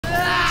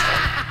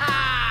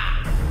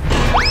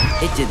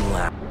It didn't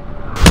last.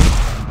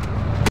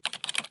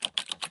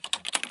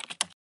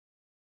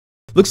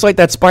 Looks like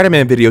that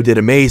Spider-Man video did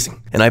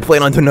amazing, and I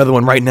plan on doing another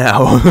one right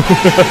now.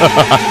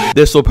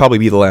 This will probably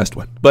be the last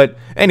one. But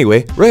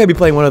anyway, we're gonna be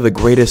playing one of the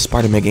greatest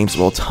Spider-Man games of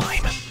all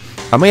time.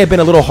 I may have been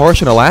a little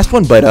harsh on the last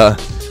one, but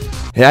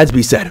it had to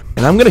be said.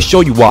 And I'm gonna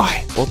show you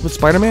why. Ultimate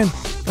Spider-Man?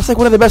 That's like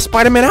one of the best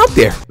Spider-Man out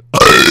there.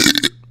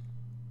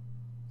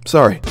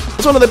 Sorry.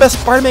 It's one of the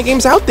best Spider-Man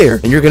games out there,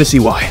 and you're gonna see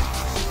why.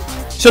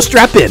 So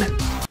strap in.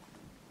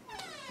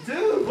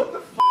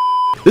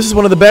 This is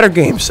one of the better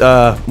games,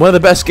 one of the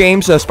best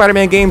games,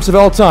 Spider-Man games of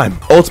all time.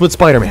 Ultimate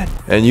Spider-Man.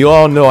 And you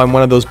all know I'm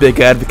one of those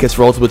big advocates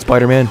for Ultimate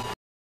Spider-Man.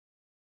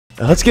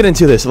 Let's get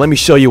into this and let me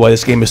show you why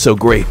this game is so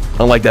great.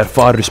 Unlike that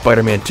fodder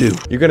Spider-Man 2.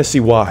 You're gonna see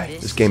why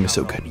this game is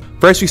so good.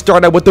 First we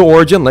start out with the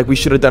origin like we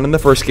should have done in the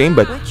first game,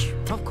 but... Which,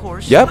 of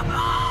course, yep.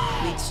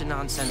 leads to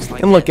nonsense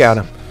like And look this. at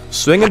him.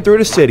 Swinging through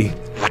the city.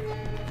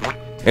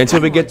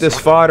 Until we get this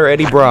fodder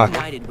Eddie Brock.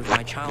 With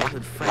my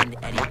childhood friend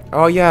Eddie.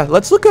 Oh yeah,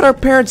 let's look at our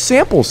parents'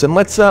 samples and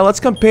let's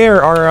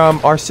compare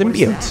our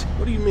symbiotes.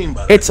 What do you mean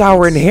by that? It's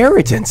our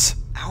inheritance.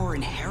 Our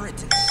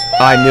inheritance.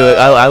 I knew it.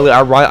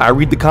 I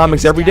read the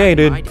comics every day,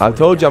 dude. I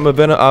told you I'm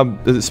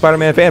a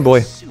Spider-Man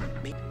fanboy.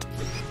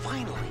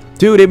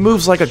 Dude, it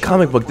moves like a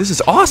comic book. This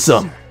is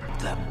awesome.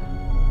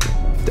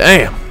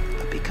 Damn.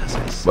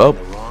 Well,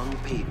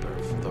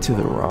 to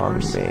the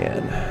wrong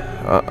man.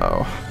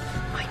 Uh-oh.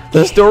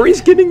 The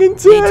story's getting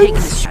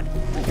intense.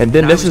 And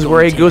then this is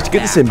where he goes to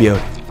get the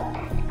symbiote.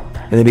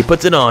 And then he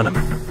puts it on him.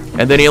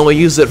 And then he only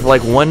uses it for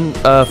like one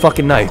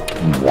fucking night.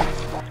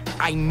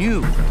 I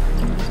knew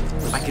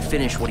I could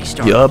finish what he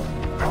started. Yup.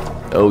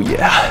 Oh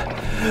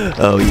yeah.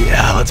 Oh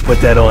yeah. Let's put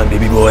that on,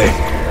 baby boy.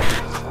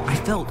 I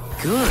felt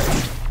good.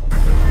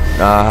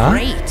 Uh-huh.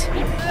 Great.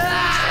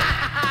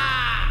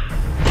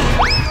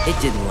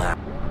 It didn't last.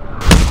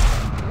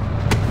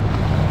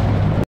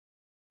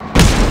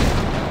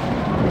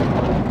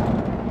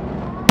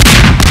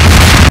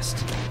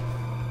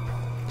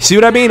 See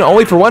what I mean?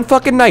 Only for one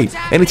fucking night.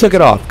 And he took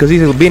it off because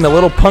he's being a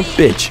little punk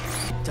bitch.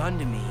 Done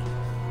to me.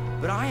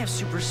 But I have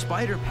super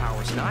spider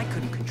powers and I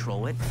couldn't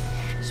control it.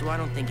 So I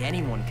don't think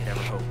anyone could ever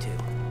hope to.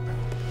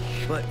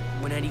 But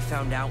when Eddie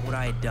found out what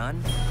I had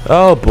done,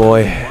 Oh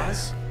boy.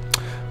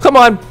 Come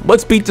on,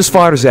 let's beat this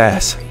father's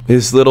ass.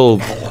 His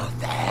what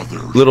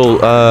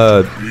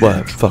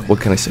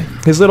can I say?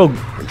 His little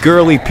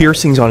girly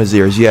piercings on his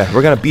ears. Yeah,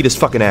 we're gonna beat his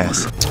fucking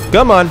ass.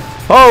 Come on.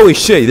 Holy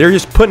shit, they're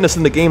just putting us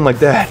in the game like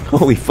that.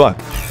 Holy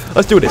fuck.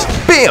 Let's do this.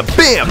 Bam,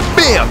 bam,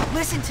 bam.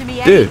 listen to me,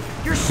 Eddie. Dude,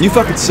 you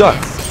fucking suck.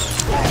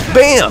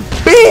 Bam,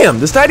 bam.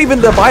 Does that even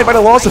abide by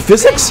the laws of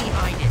physics?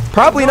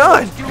 Probably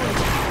not.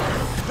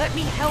 Let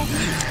me help you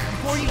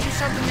before you do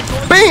something that's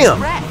going to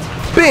Bam! regret.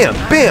 Bam,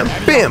 bam,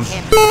 bam.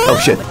 Oh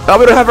shit. Oh,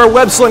 we don't have our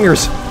web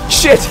slingers.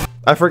 Shit.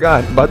 I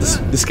forgot about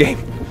this game.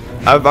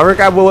 I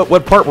forgot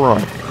what part we're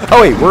on.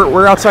 Oh wait,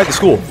 we're outside the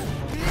school.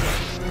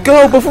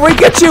 Go before we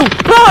get you!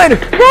 Run!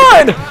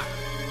 Run!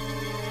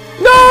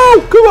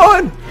 No! Come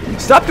on!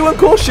 Stop doing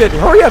cool shit.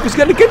 Hurry up, he's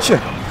gonna get you.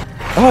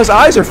 Oh, his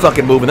eyes are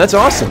fucking moving. That's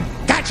awesome.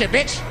 Gotcha,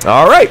 bitch.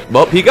 Alright,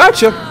 well, he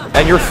got you.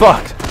 And you're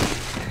fucked.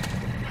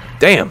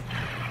 Damn.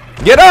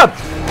 Get up!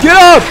 Get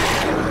up!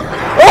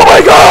 Oh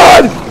my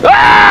god!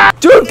 Ah!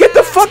 Dude, get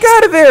the fuck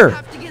out of there!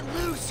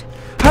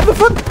 How the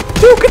fuck?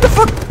 Dude, get the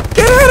fuck!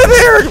 Get out of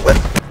there!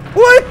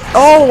 What?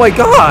 Oh my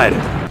god!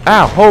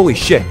 Ow, holy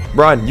shit.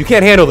 Run, you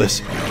can't handle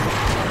this.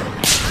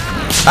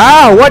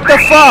 Ow, what the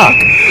fuck?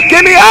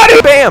 Get me out of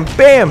here! Bam,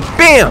 bam,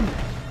 bam!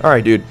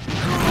 Alright, dude.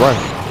 Run.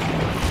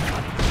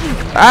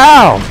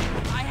 Ow!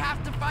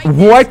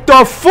 What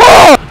the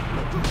fuck?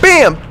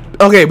 Bam!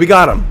 Okay, we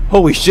got him.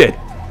 Holy shit.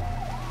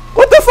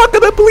 What the fuck are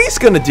the police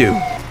gonna do?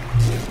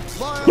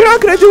 You're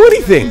not gonna do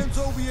anything.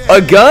 A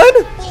gun?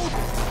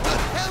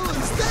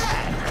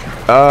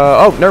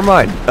 Oh, never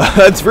mind.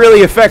 That's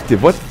really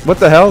effective. What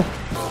the hell?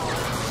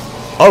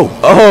 Oh.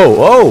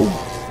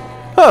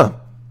 Huh.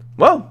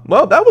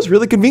 Well, that was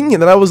really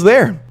convenient that I was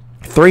there.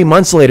 3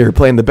 months later,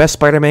 playing the best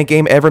Spider-Man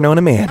game ever known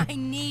to man. I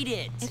need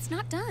it. It's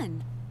not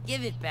done.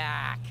 Give it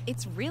back.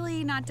 It's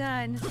really not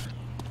done.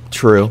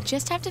 True.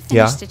 Just have to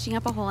finish stitching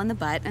up a hole in the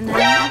butt and then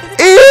I'll get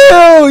it.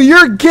 Ew,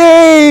 you're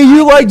gay.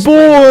 You like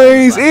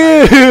boys.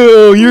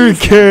 Ew, you're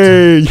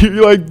gay.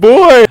 You like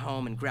boys.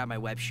 Home and grab my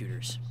web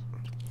shooters.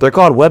 They're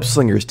called web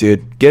slingers,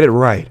 dude. Get it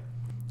right.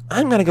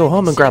 I'm gonna go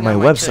home and grab my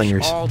web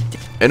slingers.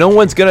 And no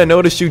one's gonna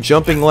notice you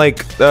jumping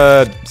like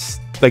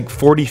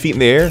 40 feet in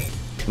the air.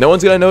 No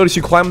one's gonna notice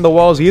you climbing the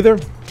walls either.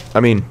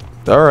 I mean,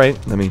 alright.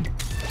 I mean,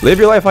 live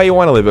your life how you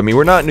want to live. I mean,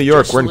 we're not in New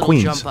York, we're in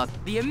Queens.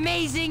 The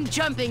amazing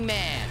jumping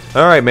man.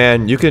 Alright,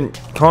 man, you can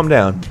calm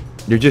down.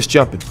 You're just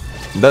jumping.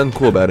 Nothing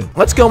cool about it.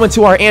 Let's go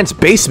into our aunt's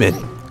basement,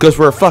 because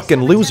we're a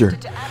fucking loser.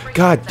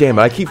 God damn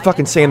it, I keep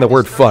fucking saying the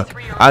word fuck.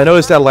 I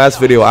noticed that last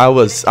video, I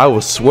was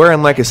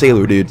swearing like a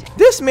sailor, dude.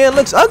 This man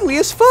looks ugly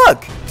as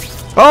fuck.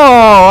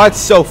 Oh, that's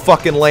so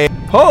fucking lame.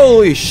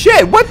 Holy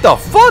shit, what the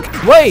fuck?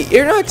 Wait,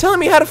 you're not telling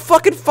me how to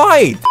fucking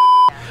fight.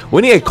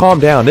 We need to calm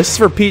down. This is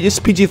for this is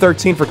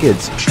PG-13 for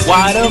kids.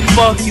 Why the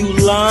fuck you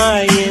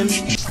lying?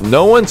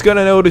 No one's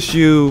gonna notice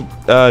you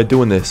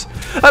doing this.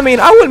 I mean,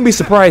 I wouldn't be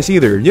surprised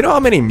either. You know how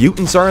many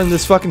mutants are in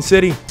this fucking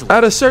city?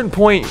 At a certain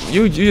point,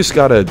 you just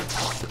gotta,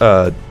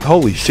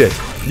 holy shit.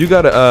 You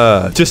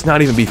gotta, just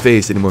not even be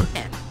phased anymore.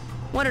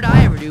 What did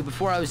I ever do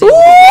before I was able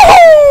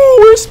Ooh,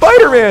 we're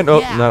Spider-Man! Oh,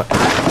 Yeah. no.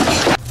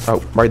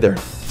 Oh, right there.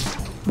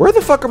 Where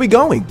the fuck are we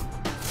going?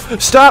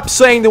 Stop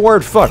saying the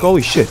word fuck.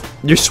 Holy shit.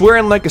 You're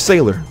swearing like a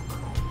sailor.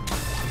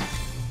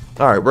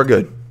 Alright, we're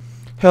good.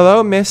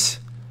 Hello, miss.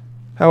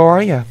 How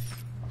are ya?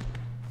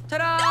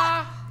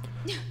 Ta-da!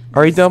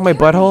 Are you done with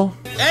my butthole?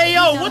 Hey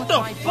yo, what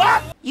the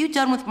fuck? You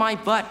done with my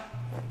butt?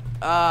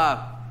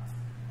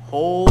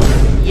 Hole?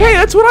 Hey,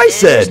 that's what I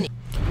said.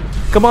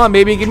 Come on,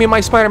 baby, give me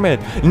my Spider-Man.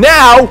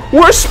 Now,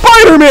 we're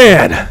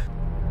Spider-Man!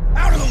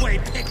 Out of the way,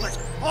 piglet!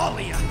 All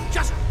of you,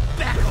 just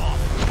back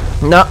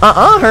off!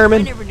 I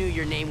Herman. never knew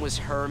your name was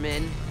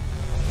Herman.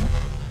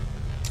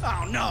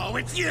 Oh no,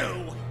 it's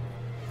you!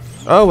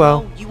 Oh,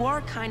 well. Oh, you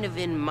are kind of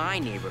in my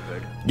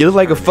neighborhood. You look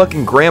like a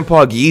fucking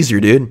grandpa geezer,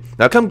 dude.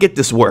 Now come get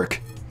this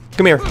work.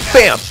 Come here.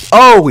 Bam!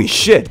 Holy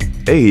shit.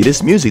 Hey,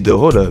 this music, though.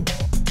 Hold up.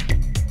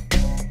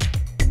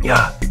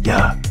 Yeah.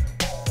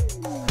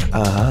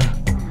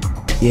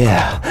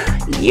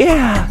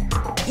 Yeah.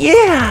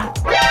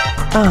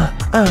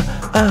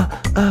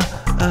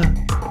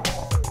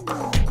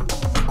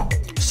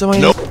 So I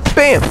Nope.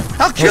 Bam!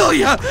 I'll kill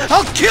ya!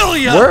 I'll kill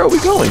ya! Where are we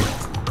going?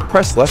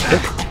 Press left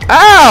click.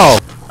 Ow!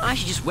 I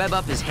should just web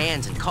up his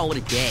hands and call it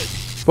a day.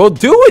 Well,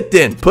 do it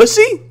then,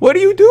 pussy. What are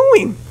you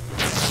doing?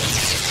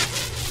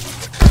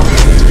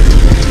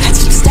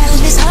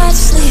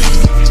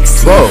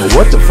 Whoa,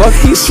 what the fuck?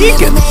 He's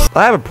geeking.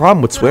 I have a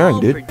problem with swearing,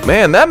 dude.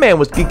 Man, that man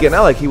was geeking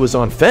out like he was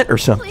on Fent or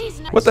something.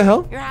 What the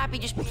hell? You're happy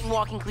just being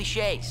walking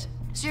cliches.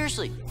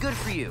 Seriously, good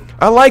for you.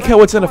 I like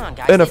how it's in Come on,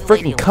 guys, a say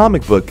freaking lady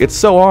comic book. It's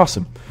so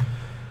awesome.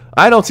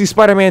 I don't see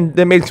Spider-Man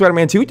that made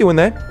Spider-Man 2 doing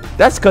that.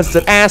 That's because it's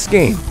an ass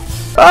game.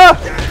 Ah!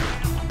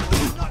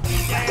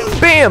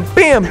 Bam,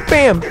 bam,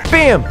 bam,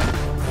 bam.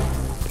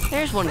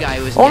 There's one guy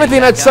who is. Only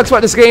thing that sucks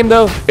about this game,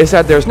 though, is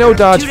that there's no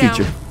dodge Two down.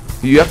 feature.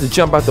 You have to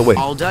jump out the way.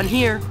 All done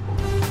here.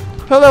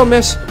 Hello,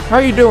 miss. How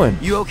are you doing?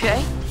 You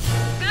okay?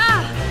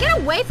 Get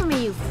away from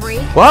me, you freak.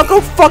 Well, I'll go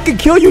fucking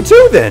kill you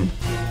too, then.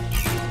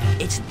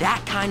 It's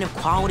that kind of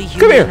quality Come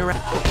human here.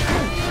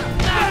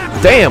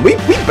 interaction. Damn, we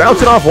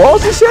bouncing off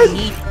walls, you said?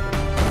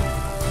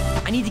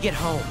 I need to get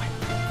home.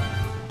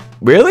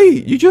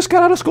 Really? You just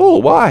got out of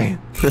school. Why?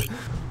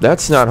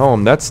 That's not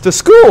home. That's the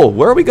school.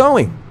 Where are we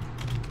going?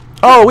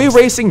 Oh, are we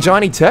racing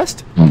Johnny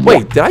Test?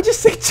 Wait, did I just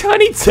say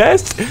Johnny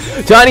Test?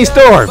 Johnny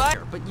Storm.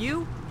 But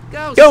you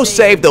Go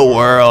save the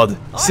world.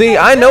 See,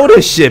 I know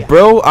this shit,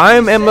 bro.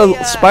 I'm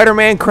a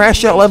Spider-Man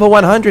Crash Out Level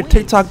 100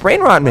 TikTok Brain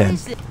Rot Man.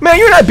 Man,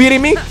 you're not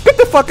beating me. Get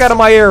the fuck out of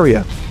my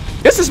area.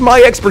 This is my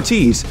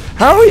expertise.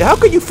 How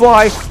could you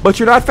fly, but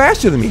you're not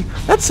faster than me?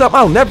 That's something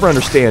I'll never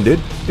understand,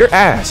 dude. Your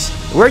ass.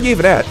 Where are you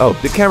even at? Oh,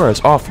 the camera is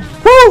awful.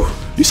 Woo!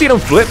 You see them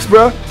flips,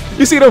 bro?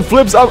 You see them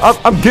flips?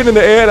 I'm getting in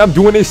the air and I'm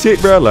doing this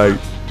shit, bro. Like,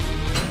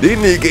 these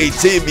niggas can't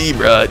tame me,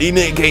 bro. These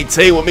niggas can't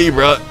tame with me,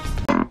 bro.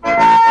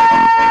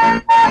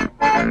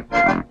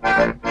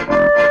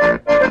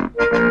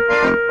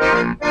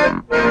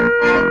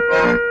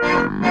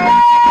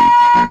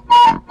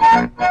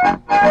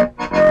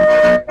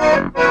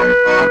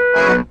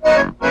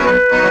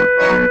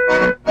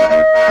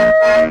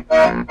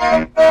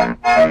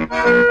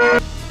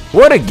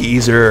 What a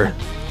geezer.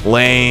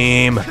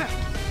 Lame.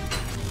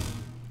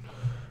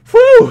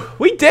 Whew,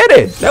 we did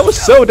it. That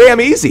was so damn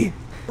easy.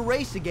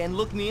 Race again,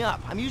 look me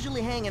up. I'm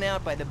usually hanging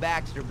out by the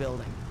Baxter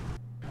building.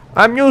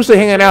 I'm usually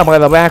hanging out by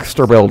the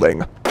Baxter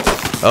building.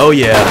 Oh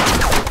yeah.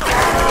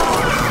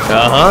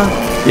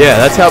 Uh-huh. Yeah,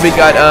 that's how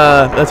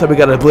we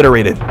got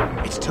obliterated.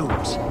 It's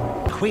Tools.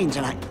 Queens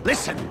and I.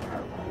 Listen!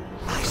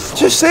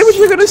 Just say what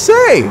you're gonna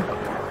say.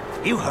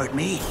 You heard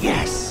me,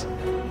 yes.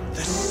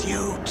 The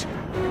suit.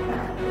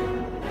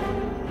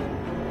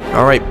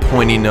 Alright,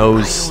 pointy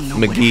nose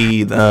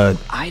McGee,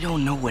 I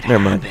don't know what never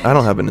mind. happened. I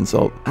don't have an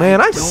insult.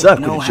 Man, I suck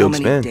with know the how jokes,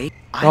 many man. days-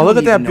 I Oh, look don't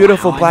at that even know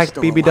beautiful how I'm black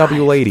still BBW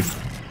alive. lady.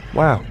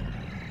 Wow.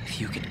 If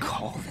you could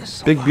call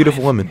this. Big,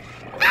 beautiful woman.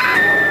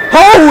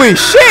 Holy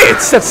shit!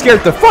 That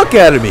scared the fuck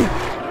out of me.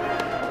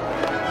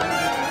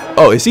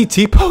 Oh, is he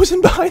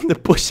T-posing behind the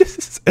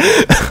bushes?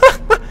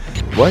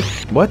 What?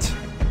 What?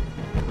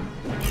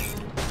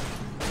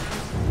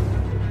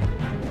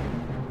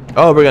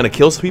 Oh, we're gonna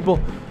kill some people?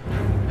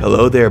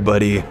 Hello there,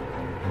 buddy.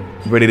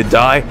 Ready to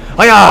die?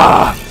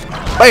 Hiya!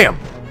 Bam!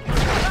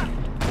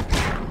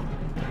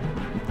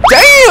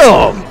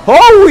 Damn!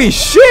 Holy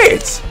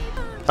shit!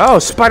 Oh,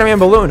 Spider-Man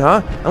balloon,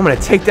 huh? I'm gonna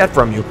take that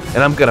from you,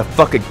 and I'm gonna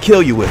fucking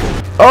kill you with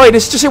it. Oh, wait,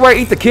 this is just where I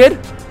eat the kid?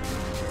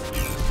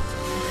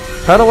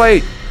 How do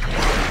I...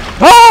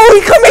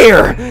 Oh, come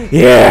here!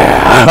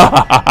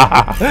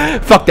 Yeah!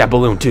 Fuck that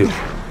balloon, too.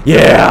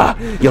 Yeah,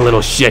 you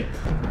little shit.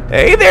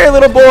 Hey there,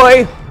 little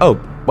boy. Oh,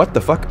 what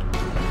the fuck?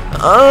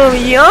 Oh,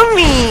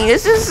 yummy!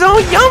 This is so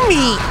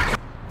yummy!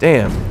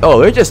 Damn. Oh,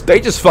 they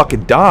just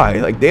fucking die.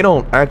 Like, they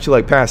don't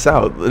actually, like, pass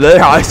out.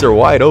 Their eyes are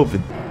wide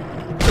open.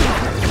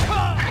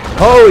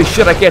 Holy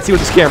shit, I can't see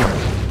with this camera.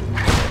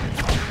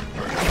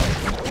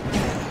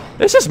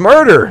 This is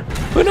murder.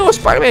 Who knew a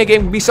Spider-Man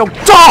game could be so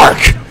dark?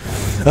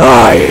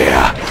 Oh,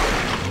 yeah.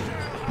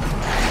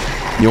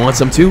 You want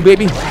some too,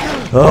 baby?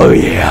 Oh,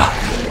 yeah.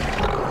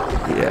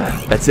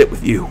 Yeah, that's it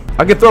with you.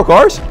 I can throw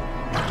cars?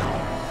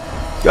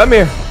 Come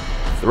here.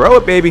 Throw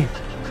it, baby.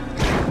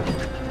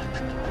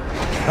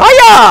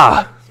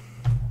 Hiya!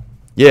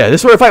 Yeah,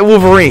 this is where I fight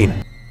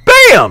Wolverine.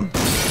 Bam!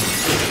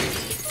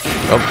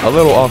 Oh, a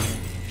little off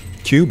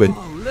cue, but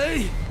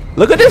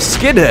look at this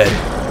skinhead.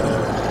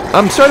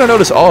 I'm starting to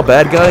notice all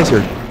bad guys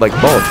are like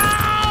bald.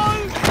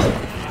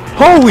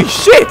 Holy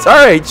shit!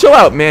 All right, chill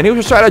out, man. He was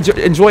just trying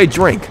to enjoy a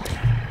drink.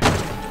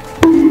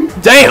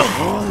 Damn!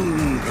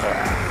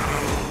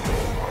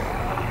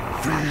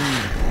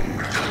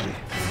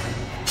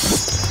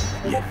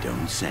 You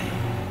don't say.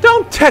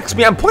 Don't text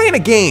me. I'm playing a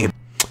game.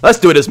 Let's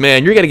do this,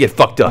 man. You're gonna get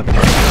fucked up.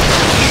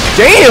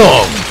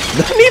 Damn!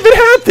 Nothing even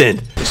happened.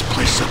 This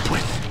place up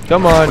with.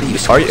 Come on.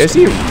 Is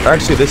he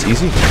actually this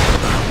easy?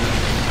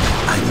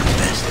 I'm the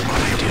best at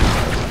what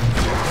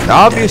I do.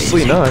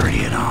 Obviously That not. isn't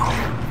pretty at all.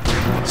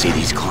 See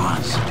these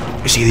claws?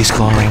 You see these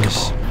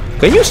claws?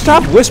 Can you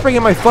stop whispering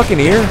in my fucking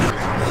ear?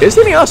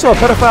 Isn't he also a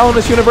pedophile in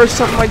this universe or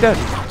something like that?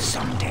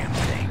 Some damn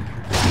thing.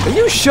 Can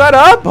you shut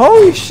up?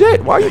 Holy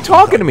shit. Why are you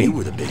talking to me? You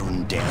were the big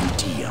one damn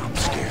D. I'm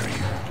scary.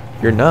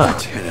 You're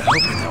not. And I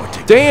hope that would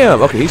take.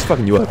 Damn. Okay, he's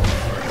fucking you up.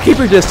 Keep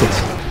your distance.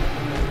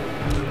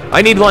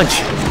 I need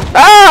lunch.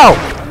 Ow!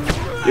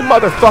 You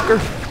motherfucker.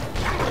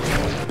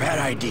 Bad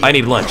idea. I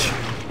need lunch.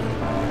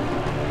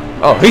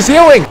 Oh, he's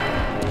healing.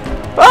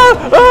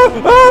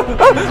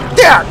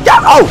 Yeah, yeah.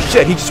 Oh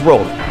shit, he just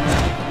rolled.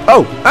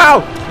 Oh,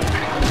 ow.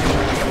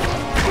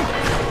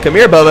 Come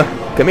here, Bubba.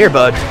 Come here,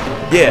 bud.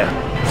 Yeah.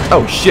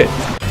 Oh shit.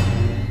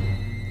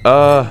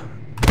 Come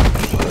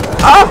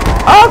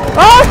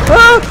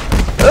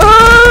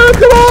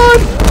on.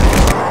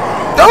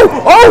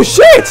 Oh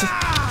shit.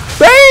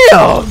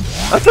 Bam.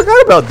 I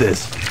forgot about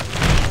this.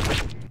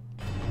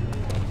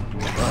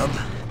 Bub,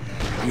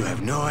 you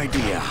have no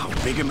idea how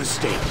big a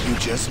mistake you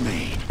just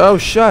made. Oh,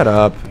 shut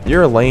up.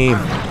 You're lame.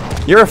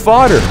 You're a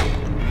fodder.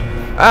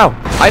 Ow.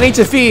 I need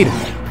to feed.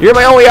 You're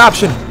my only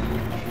option.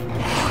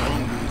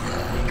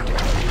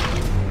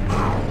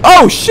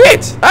 Oh,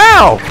 shit.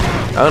 Ow.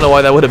 I don't know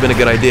why that would have been a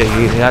good idea.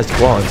 He has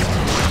claws.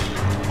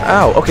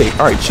 Ow. Okay.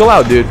 All right. Chill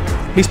out, dude.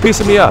 He's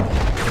piecing me up.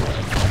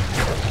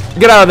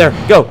 Get out of there.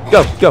 Go.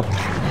 Go. Go.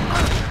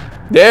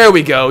 There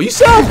we go. You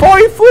saw how far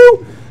he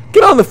flew?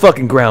 Get on the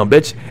fucking ground,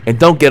 bitch. And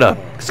don't get up.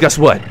 Because guess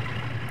what?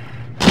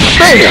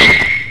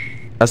 Bam!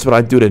 That's what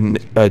I do to...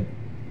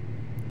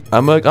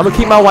 I'm gonna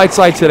keep my white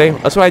side today.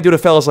 That's what I do to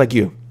fellas like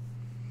you.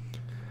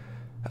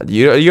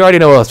 You already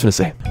know what I was gonna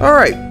say.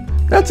 Alright.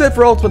 That's it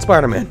for Ultimate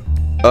Spider-Man.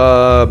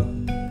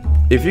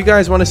 If you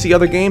guys want to see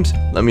other games,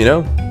 let me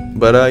know.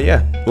 But,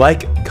 yeah.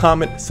 Like,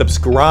 comment,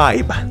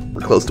 subscribe.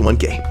 We're close to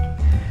 1K.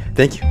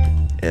 Thank you.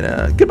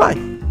 And, goodbye.